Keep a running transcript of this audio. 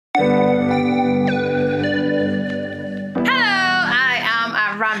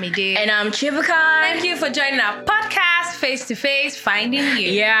Olamide. And I'm Chibukai. Thank you for joining our podcast, Face to Face, Finding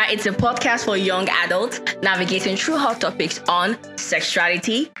You. Yeah, it's a podcast for young adults navigating through hot topics on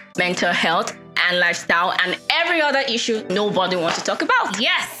sexuality, mental health, and lifestyle, and every other issue nobody wants to talk about.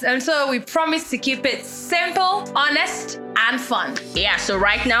 Yes, and so we promise to keep it simple, honest, and fun. Yeah, so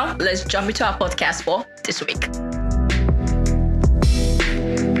right now, let's jump into our podcast for this week.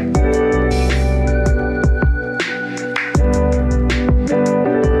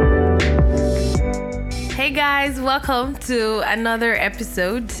 Hey guys, welcome to another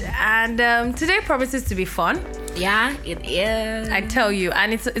episode, and today promises to be fun. Yeah, it is. I tell you,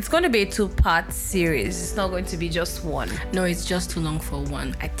 and it's going to be a 2-part series. It's not going to be just one. No, it's just too long for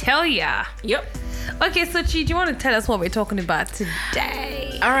one. I tell ya. Yep. Okay, so Chi, do you want to tell us what we're talking about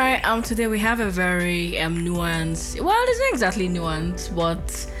today? All right. Today we have a very nuanced. Well, it's not exactly nuanced,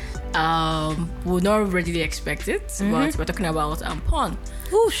 but we'll not readily expect it. But we're talking about porn.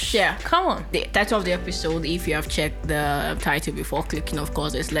 Whoosh. Yeah. Come on. The title of the episode, if you have checked the title before clicking, of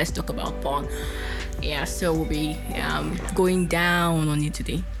course, is Let's Talk About Porn. Yeah, so we'll be going down on it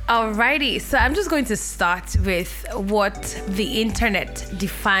today. Alrighty, so I'm just going to start with what the internet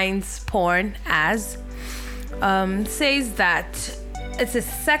defines porn as. Says that it's a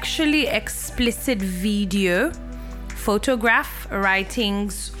sexually explicit video, photograph,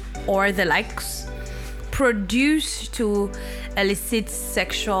 writings, or the likes produced to elicit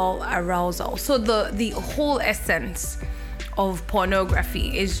sexual arousal. So the whole essence of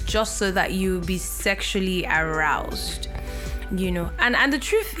pornography is just so that you be sexually aroused, you know. And the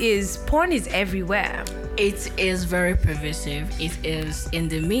truth is, porn is everywhere. It is very pervasive. It is in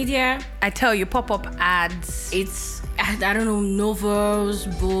the media. I tell you, pop-up ads. It's, I don't know, novels,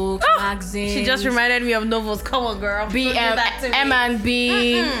 books, magazines. She just reminded me of novels. Come on, girl.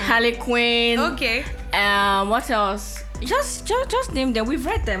 M&B, Harlequin. Okay. What else? Just name them. We've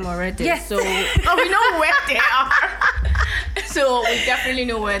read them already. Yes. So we know where they are. So we definitely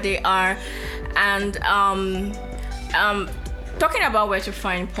know where they are. And talking about where to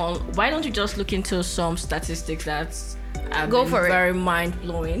find porn, why don't you just look into some statistics that's very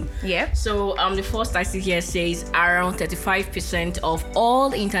mind-blowing. Yeah. So the first statistic here says around 35% of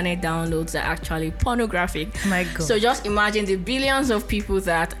all internet downloads are actually pornographic. My God. So just imagine the billions of people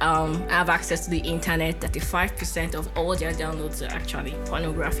that have access to the internet. 35% of all their downloads are actually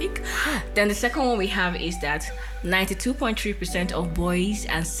pornographic. Then the second one we have is that 92.3% of boys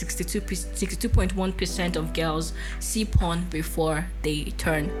and 62.1% of girls see porn before they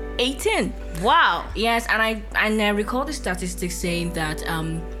turn 18. Wow. Yes, and I recall the statistics saying that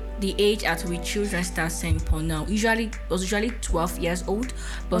the age at which children start seeing porn now was usually 12 years old,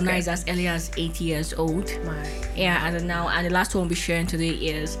 but now it's as early as 8 years old. Yeah, and the last one we'll be sharing today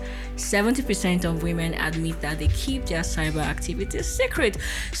is 70% of women admit that they keep their cyber activities secret.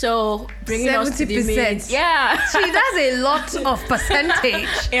 So bringing 70%. Us to the mid, yeah. See, that's a lot of percentage.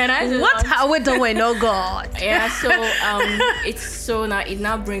 Yeah, what are we doing? Oh God. Yeah, so it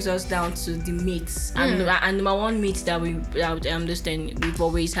now brings us down to the myths. And number one myth that we understand we've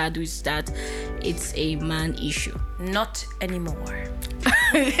always had is that it's a man issue. Not anymore.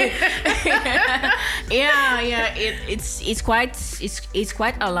 It's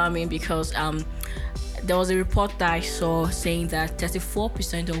quite alarming because there was a report that I saw saying that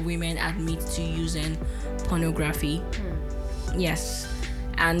 34% of women admit to using pornography. Yes,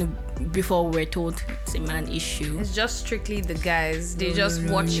 and before we were told it's a man issue. It's just strictly the guys. They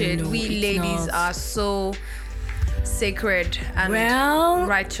watch it. We ladies are so sacred and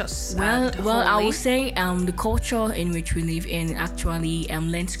righteous. Well, I would say the culture in which we live in actually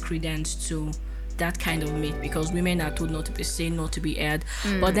lends credence to that kind of myth, because women are told not to be seen, not to be heard.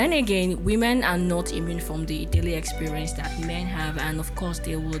 But then again, women are not immune from the daily experience that men have, and of course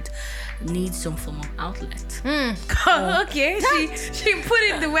they would need some form of outlet. Okay, she put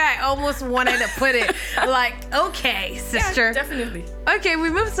it the way I almost wanted to put it. Like, okay, sister. Yeah, definitely. Okay, we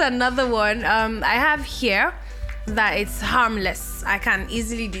move to another one. I have here that it's harmless. I can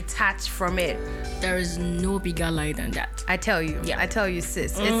easily detach from it. There is no bigger lie than that. I tell you,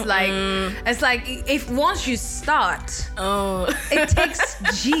 sis. It's like if once you start, it takes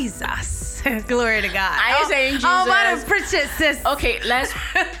Jesus. Glory to God. Are you saying Jesus? Oh, man, preach it, sis. Okay, let's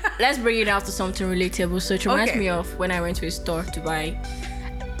bring it out to something relatable. So it reminds me of when I went to a store to buy.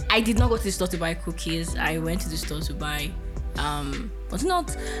 I did not go to the store to buy cookies. I went to the store to buy but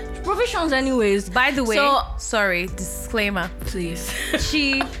not provisions anyways. By the way, sorry, disclaimer, please.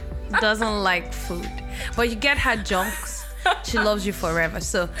 She doesn't like food, but you get her junks she loves you forever.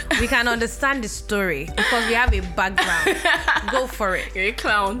 So we can understand the story because we have a background. Go for it. You're a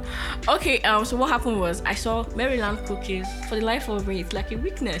clown. Okay, so what happened was I saw Maryland cookies. For the life of me, it's like a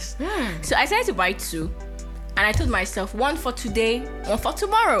weakness. So I decided to buy 2. And I told myself, 1 for today, 1 for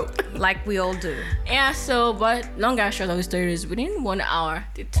tomorrow. Like we all do. Yeah, so, but long and short of the story is within 1 hour,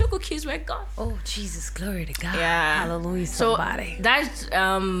 the 2 cookies were gone. Oh, Jesus, glory to God. Yeah. Hallelujah, somebody.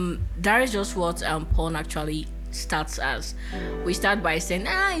 So that is just what porn actually starts as. We start by saying,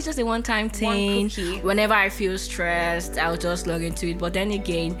 it's just a one-time thing. Whenever I feel stressed, I'll just log into it. But then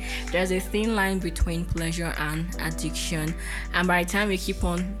again, there's a thin line between pleasure and addiction. And by the time we keep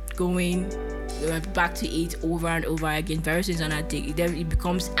on going back to it over and over again, very soon it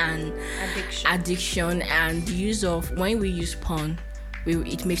becomes an addiction. And the use of, when we use porn,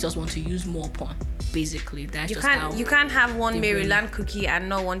 it makes us want to use more porn. Basically, that's you can't have one Maryland cookie and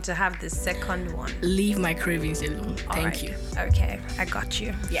not want to have the second one. Leave my cravings alone. Thank you. Okay, I got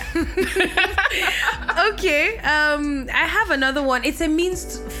you. Yeah. Okay. I have another one. It's a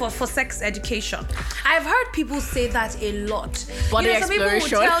means for sex education. I've heard people say that a lot. Body some people will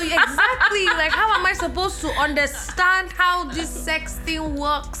exploration. tell you exactly like, how am I supposed to understand how this sex thing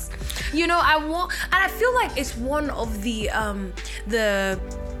works? And I feel like it's one of the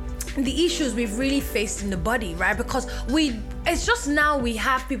issues we've really faced in the body, right? Because it's just now we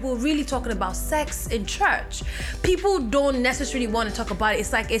have people really talking about sex in church. People don't necessarily want to talk about it.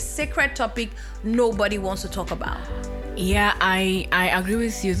 It's like a sacred topic nobody wants to talk about. Yeah, I agree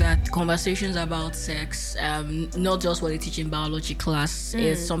with you that conversations about sex, not just what they teach in biology class,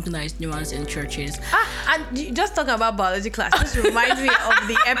 is something that is nuanced in churches. And just talking about biology class, this reminds me of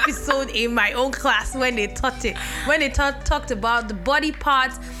the episode in my own class when they taught it. When they talked about the body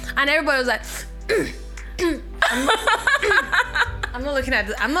parts, and everybody was like, I'm not looking at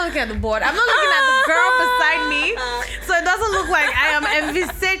the board. I'm not looking at the girl beside me, so it doesn't look like I am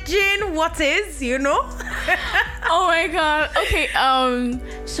envisaging what is, Oh my God. Okay.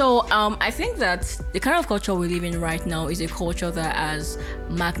 So I think that the kind of culture we live in right now is a culture that has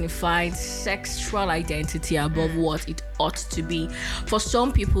magnified sexual identity above what it ought to be. For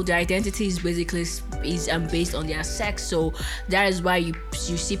some people, their identity is basically based on their sex. So that is why you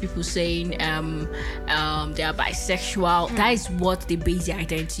see people saying they are bisexual. That is what they base their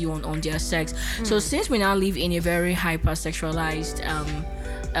identity on their sex. So since we now live in a very hypersexualized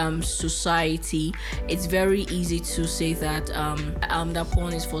society, it's very easy to say that that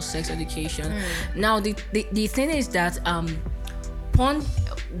porn is for sex education. Now the thing is that porn,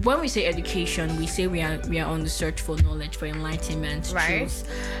 when we say education, we say we are on the search for knowledge, for enlightenment, right? Truth.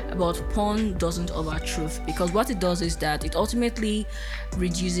 But porn doesn't offer truth, because what it does is that it ultimately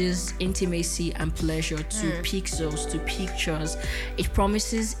reduces intimacy and pleasure to pixels, to pictures. It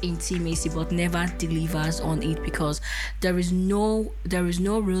promises intimacy but never delivers on it, because there is no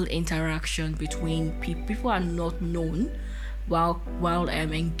real interaction between people. People are not known while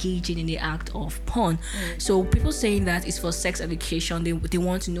engaging in the act of porn. So people saying that it's for sex education, they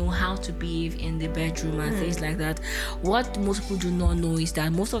want to know how to behave in the bedroom and things like that. What most people do not know is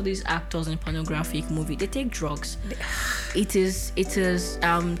that most of these actors in pornographic movie, they take drugs. It is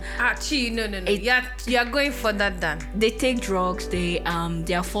actually no. You're going for that, Dan. They take drugs. They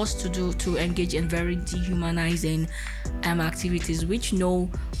are forced to engage in very dehumanizing activities, which no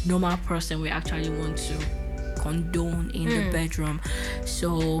normal person will actually want to condone in the bedroom.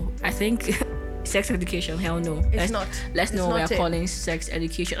 So I think sex education, hell no. Let's know what we are calling sex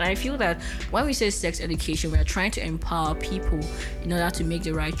education. And I feel that when we say sex education, we are trying to empower people in order to make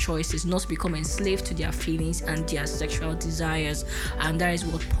the right choices, not to become enslaved to their feelings and their sexual desires. And that is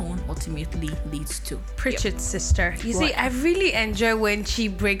what porn ultimately leads to. Preach it, sister. You see, I really enjoy when she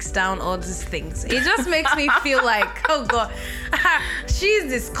breaks down all these things. It just makes me feel like, oh God, she's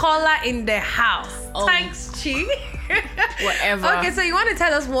the scholar in the house. Thanks, Chi. Whatever. Okay, so you want to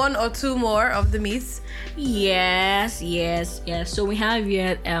tell us one or two more of the myths? Yes. So we have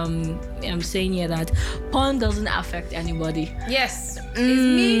here I'm saying here that porn doesn't affect anybody. Yes. It's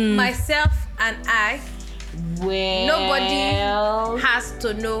me, myself, and I. Well, nobody has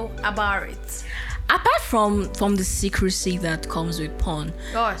to know about it. Apart from the secrecy that comes with porn,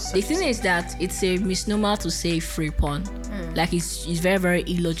 the thing is that it's a misnomer to say free porn. Like it's very, very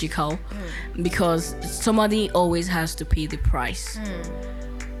illogical, because somebody always has to pay the price.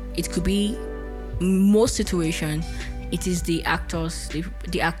 It could be, most situation, it is the actors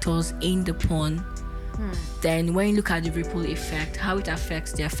in the porn. Then when you look at the ripple effect, how it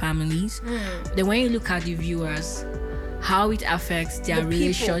affects their families, then when you look at the viewers, how it affects their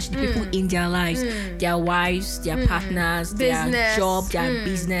relationships, the people in their lives, their wives, their partners, their job, their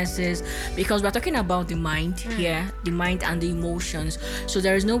businesses. Because we're talking about the mind here, the mind and the emotions. So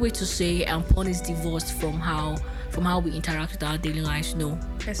there is no way to say porn is divorced from how we interact with our daily lives. No,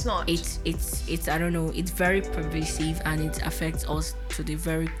 it's not. It's I don't know, it's very pervasive and it affects us to the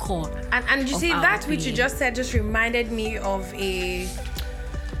very core. And you see, that which you just said just reminded me of a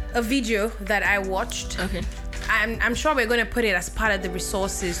video that I watched. Okay. I'm sure we're going to put it as part of the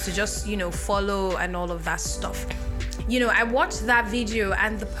resources to just, follow and all of that stuff. I watched that video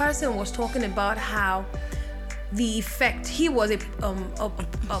and the person was talking about how the effect, he was an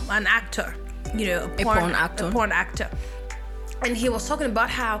actor, a porn actor. And he was talking about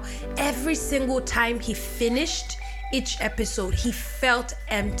how every single time he finished each episode, he felt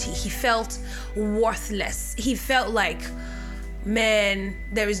empty. He felt worthless. He felt like, man,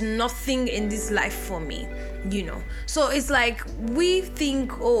 there is nothing in this life for me, So it's like we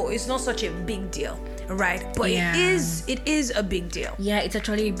think, it's not such a big deal, right? But it is a big deal. Yeah, it's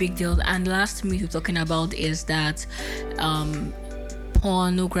actually a big deal. And last myth we're talking about is that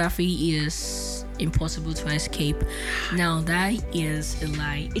pornography is impossible to escape. Now that is a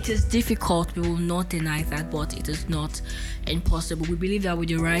lie. It is difficult, we will not deny that, but it is not impossible. We believe that with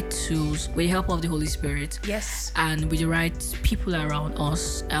the right tools, with the help of the Holy Spirit, yes, and with the right people around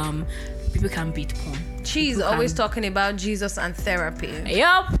us, people can beat porn. She's always talking about Jesus and therapy.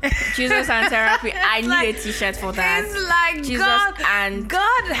 Yep, Jesus and therapy. I need a t-shirt for that. It's like Jesus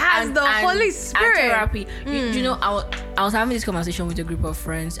God has the Holy Spirit. And therapy. You know, I was having this conversation with a group of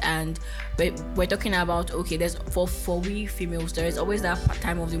friends, and we're talking about, okay, there's for we females, there is always that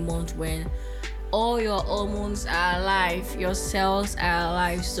time of the month when all your hormones are alive, your cells are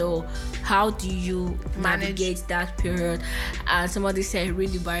alive. So how do you navigate that period? And somebody said,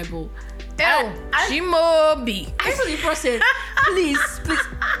 read the Bible. Shimobi. I told the person, please,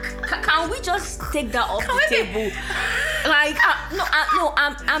 can we just take that off the table? Like, no,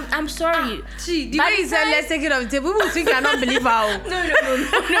 I'm sorry. The way you said let's take it off the table, people think you're not believer.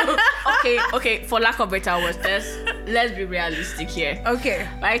 No. Okay. For lack of better words, let's be realistic here. Okay.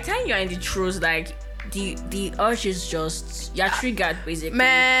 By the time you're in the throes, like the urge is just, you're triggered basically.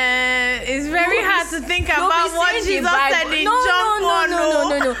 Man, it's very hard to think about what Jesus said in John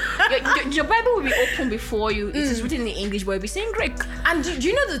 4. No. Your Bible will be open before you. It is written in English, but it'll be saying Greek. And do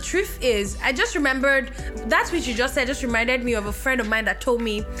you know the truth is, I just remembered, that's what you just said, just reminded me of a friend of mine that told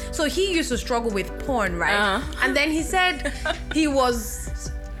me, so he used to struggle with porn, right? And then he said he was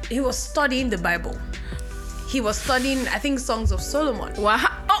studying the Bible. He was studying, I think, Songs of Solomon. Wow.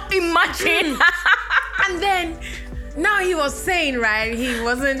 Oh, imagine. And then now he was saying, right, he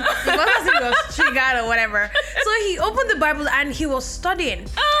wasn't saying he was triggered or whatever. So he opened the Bible and he was studying.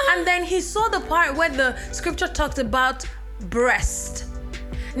 And then he saw the part where the scripture talked about breast.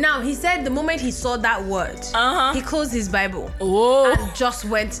 Now, he said the moment he saw that word, he closed his Bible. Oh. And just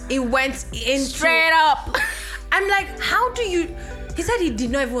went in straight up. I'm like, how do you... He said he did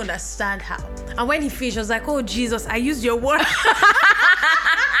not even understand how. And when he finished, I was like, oh, Jesus, I used your word. I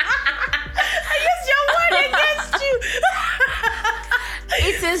used your word against you.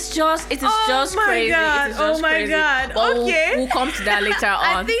 It is just crazy. God. Oh my God. But okay. We'll come to that later on.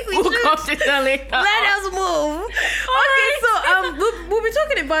 I think we'll come to that later. Let us move. Okay, so we'll be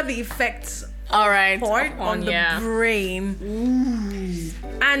talking about the effects. All right. On the brain. Ooh.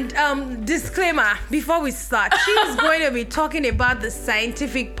 And disclaimer before we start, she's going to be talking about the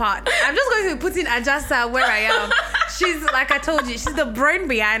scientific part. I'm just going to be putting Ajasa where I am. She's, like I told you, she's the brain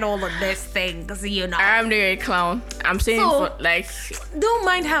behind all of this thing, because I'm the clown. I'm saying so, for like, don't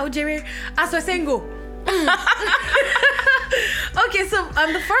mind how Jerry, as we're saying, go. Okay, so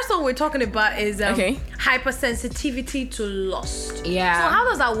the first one we're talking about is hypersensitivity to lust. Yeah. So how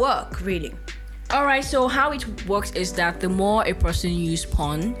does that work, really? All right, so how it works is that the more a person uses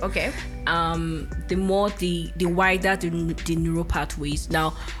porn, the more the wider the neural pathways.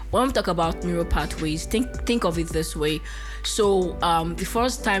 Now, when we talk about neural pathways, think of it this way. So, the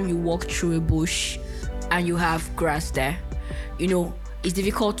first time you walk through a bush and you have grass there, it's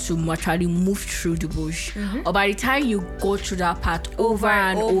difficult to naturally move through the bush. Or by the time you go through that path over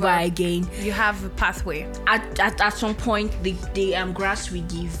and over again, you have a pathway. At some point, the grass will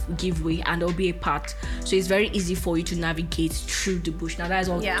give way, and there'll be a path. So it's very easy for you to navigate through the bush. Now that is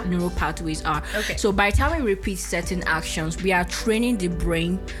all neural pathways are. Okay. So by the time we repeat certain actions, we are training the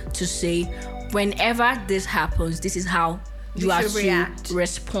brain to say, whenever this happens, this is how you have to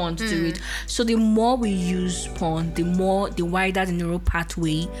respond to it. So the more we use porn, the wider the neural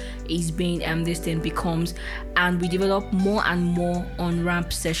pathway is being this thing becomes, and we develop more and more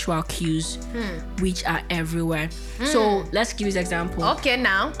on-ramp sexual cues, which are everywhere. So let's give this example. Okay,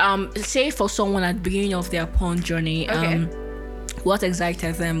 now. Say for someone at the beginning of their porn journey, what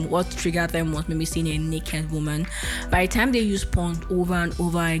excited them, what triggered them was maybe seeing a naked woman. By the time they use porn over and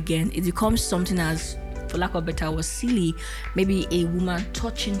over again, it becomes something as, for lack of a better word, silly. Maybe a woman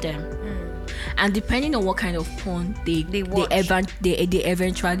touching them, and depending on what kind of porn they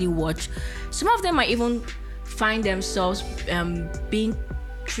eventually watch, some of them might even find themselves being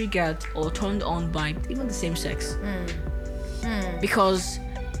triggered or turned on by even the same sex, because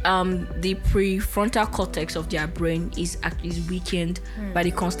the prefrontal cortex of their brain is weakened by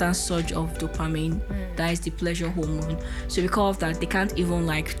the constant surge of dopamine, that is the pleasure hormone. So because of that, they can't even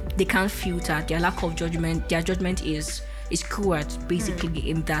they can't filter their lack of judgment. Their judgment is covered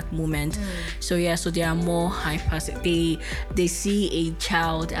basically in that moment. So they are more hyper. They see a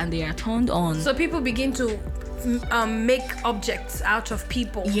child and they are turned on. So people begin to make objects out of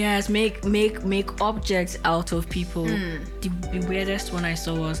people. Yes, make objects out of people. The weirdest one I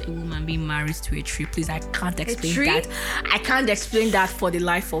saw was a woman being married to a tree. Please, I can't explain that. I can't explain that for the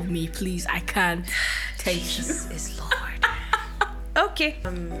life of me. Please, I can't. Thank you. Jesus Lord. Okay.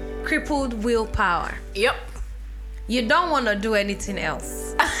 Crippled willpower. Yep. You don't want to do anything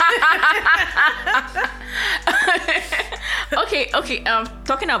else. Okay.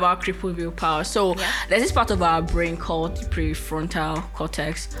 Talking about crippled willpower. So there's this part of our brain called the prefrontal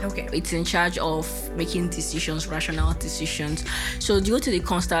cortex. Okay. It's in charge of making decisions, rational decisions. So due to the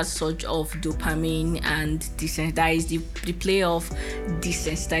constant surge of dopamine and that is the play of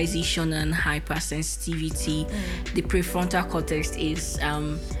desensitization and hypersensitivity, the prefrontal cortex is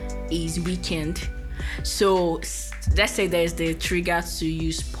weakened. So let's say there's the trigger to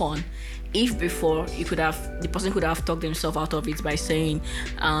use porn. If before the person could have talked themselves out of it by saying,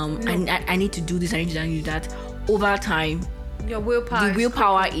 I need to do this, I need to do that. Over time, the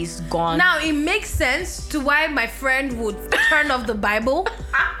willpower is gone. Now it makes sense to why my friend would turn off the Bible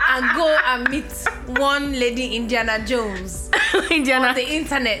and go and meet one lady, Indiana Jones, on the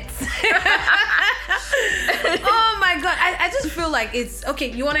internet. Oh my God, I just feel like it's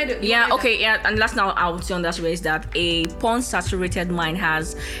okay. You wanted to and last now I would say on that is that a porn saturated mind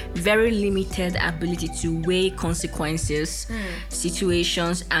has very limited ability to weigh consequences,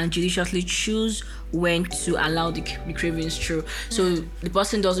 situations, and judiciously choose when to allow the cravings through. So the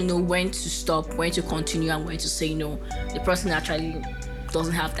person doesn't know when to stop, when to continue, and when to say no. The person actually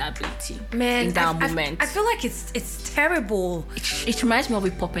doesn't have that ability in that moment. I feel like it's terrible. It reminds me of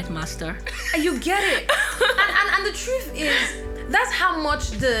a puppet master. You get it. and the truth is, that's how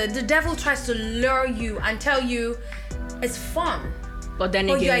much the devil tries to lure you and tell you it's fun. But then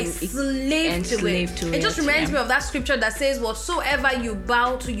again, you're enslaved to it. It just reminds me of that scripture that says, whatsoever you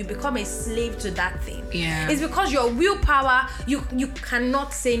bow to, you become a slave to that thing. Yeah. It's because your willpower, you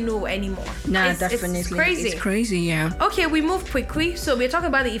cannot say no anymore. Nah, definitely. It's crazy. It's crazy, yeah. Okay, we move quickly. So we're talking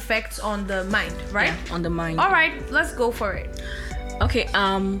about the effects on the mind, right? Yeah, on the mind. All right, let's go for it. Okay,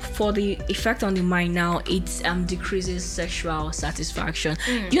 for the effect on the mind now, it decreases sexual satisfaction.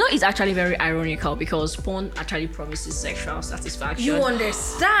 It's actually very ironical because porn actually promises sexual satisfaction. You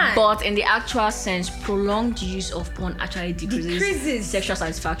understand? But in the actual sense, prolonged use of porn actually decreases sexual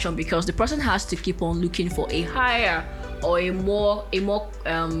satisfaction because the person has to keep on looking for a higher or a more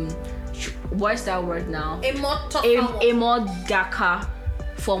what's that word now? A more darker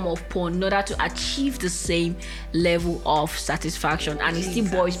form of porn in order to achieve the same level of satisfaction, and it still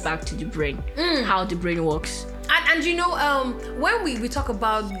boils back to the brain, how the brain works. And when we talk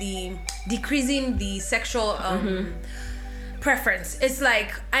about the decreasing the sexual preference, it's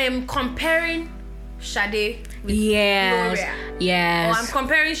like I am comparing Sade with Gloria. Yes. Or I'm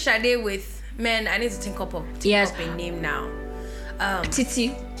comparing Sade with men. I need to think up a name now.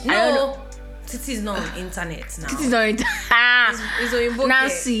 Titi. No. I don't know. Titi is not on internet now. Titi is not on it's on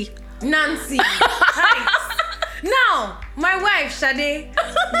Nancy. Right. Now, my wife Sade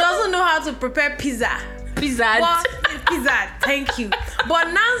doesn't know how to prepare pizza. Pizza, thank you.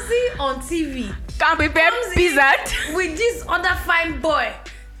 But Nancy on TV can prepare pizza with this other fine boy.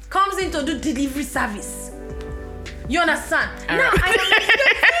 Comes in to do delivery service. You understand? Now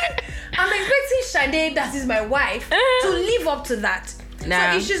I'm expecting Sade, that is my wife, to live up to that. So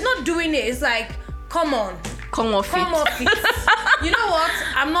if she's not doing it, it's like, come on. Come off it. You know what?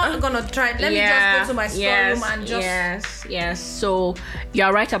 I'm not gonna try. Let me just go to my storeroom and just. Yes. So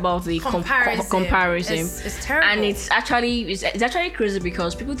you're right about the comparison. It's terrible, and it's actually crazy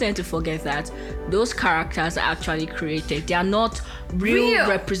because people tend to forget that those characters are actually created. They are not real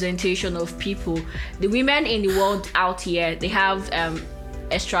representation of people. The women in the world out here, they have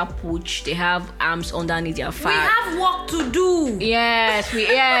extra pooch, they have arms underneath their fat. We have work to do. Yes, we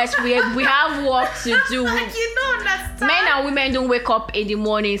have work to do. Like, you don't understand. Men and women don't wake up in the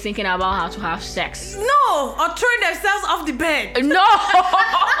morning thinking about how to have sex. No, or throwing themselves off the bed. No.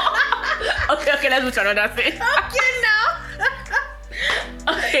 Okay, let's move to another thing. Okay, now.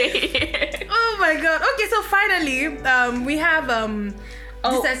 Okay. Oh my god. Okay, so finally, we have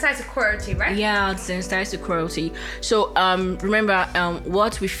desensitized to cruelty, right? Yeah, desensitized to cruelty. So remember,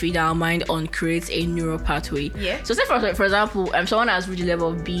 what we feed our mind on creates a neural pathway. Yeah. So say for example, someone has reached the level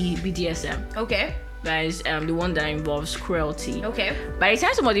of BDSM. Okay. That is the one that involves cruelty. Okay. By the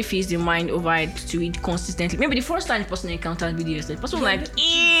time somebody feeds the mind over it to it consistently, maybe the first time the person encountered BDSM, the person was like,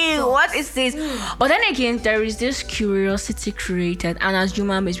 ew, what is this? But then again, there is this curiosity created, and as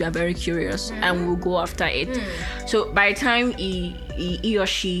human beings, we are very curious and we'll go after it. So by the time he or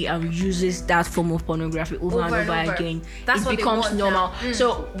she uses that form of pornography over and over again, it becomes normal.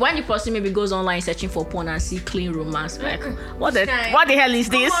 So when the person maybe goes online searching for porn and see clean romance, like what the hell is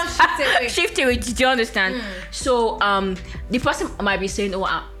this? Shift away. Did you understand? So the person might be saying, oh,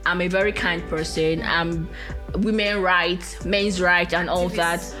 I'm a very kind person, I'm women rights, men's rights, and all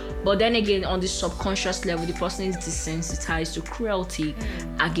that. But then again, on the subconscious level, the person is desensitized to cruelty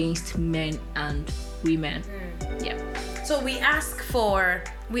against men and women. Yeah. So we ask for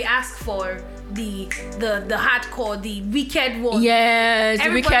the hardcore, the wicked one. Yes, the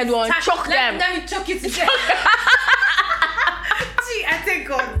wicked one. Choke them. Let me choke you to death. Gee, I thank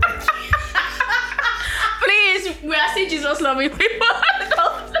God. Please, we are seeing Jesus loving people.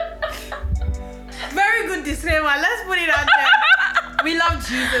 Very good disclaimer. Let's put it out there. We love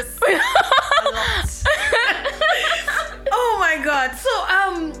Jesus a lot. Oh my God. So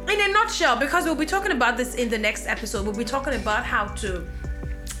in a nutshell, because we'll be talking about this in the next episode, we'll be talking about how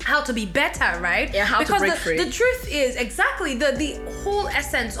to be better, right? Yeah, how to break free. The truth is exactly the whole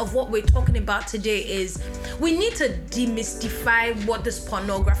essence of what we're talking about today is we need to demystify what this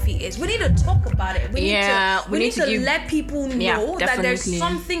pornography is. We need to talk about it. We need to let people know that there's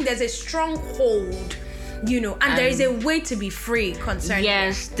a stronghold, and there is a way to be free concerning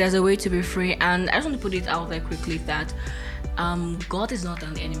Yes, there's a way to be free. And I just want to put it out there quickly that God is not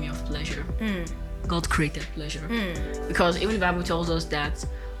an enemy of pleasure. God created pleasure. Because even the Bible tells us that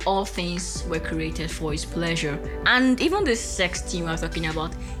all things were created for his pleasure. And even this sex team I'm talking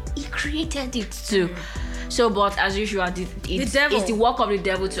about, he created it too. So, but as usual, it's the work of the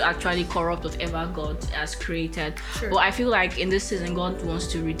devil to actually corrupt whatever God has created. True. But I feel like in this season, God wants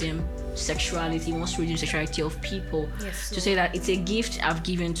to redeem sexuality, wants to redeem sexuality of people. Yes, to say that it's a gift I've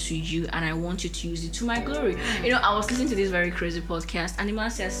given to you and I want you to use it to my glory. I was listening to this very crazy podcast and the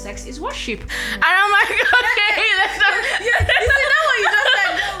man says sex is worship. And I'm like, okay, let's not. You see that what you just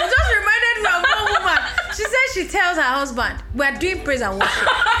said? You just reminded me of one woman. She said she tells her husband, we're doing praise and worship.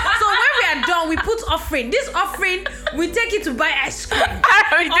 So when we are done, we put offering. This offering, we take it to buy ice cream.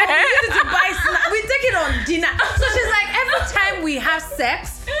 Or we use it to buy snacks. We take it on dinner. So she's like, every time we have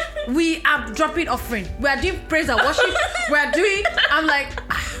sex, we are dropping offering. We are doing praise and worship. I'm like,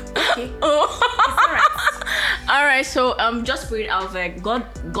 okay. It's all right. All right, so just put it out there.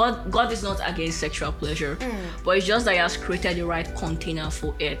 God is not against sexual pleasure, but it's just that he has created the right container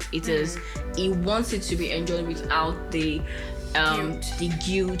for it. It is he wants it to be enjoyed without the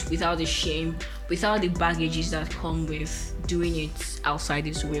guilt, without the shame, without the baggages that come with doing it outside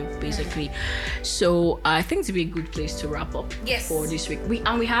his will, basically. So I think it'd be a good place to wrap up for this week.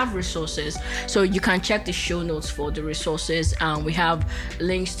 We have resources, so you can check the show notes for the resources. We have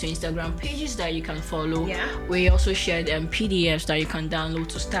links to Instagram pages that you can follow. We also shared PDFs that you can download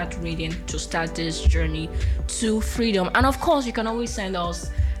to start reading, to start this journey to freedom. And of course, you can always send us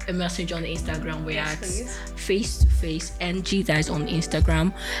a message on Instagram. We're at face to face NG, that is on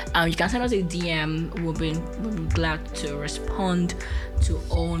Instagram. You can send us a DM. We'll be glad to respond to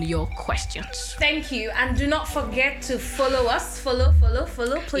all your questions. Thank you, and do not forget to follow us. Follow,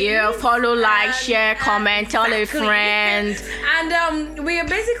 please. Yeah, follow, like, share, comment, tell a friend. And we are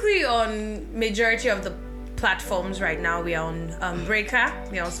basically on majority of the platforms right now. We are on Breaker,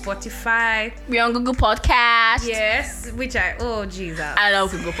 we are on Spotify, we are on Google Podcast. Yes, Jesus, I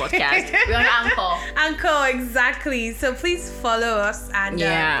love Google Podcast. We're on Anchor, exactly. So please follow us and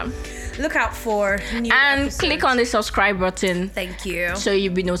look out for new episodes. Click on the subscribe button. Thank you. So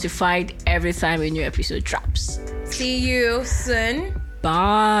you'll be notified every time a new episode drops. See you soon.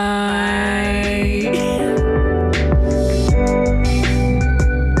 Bye.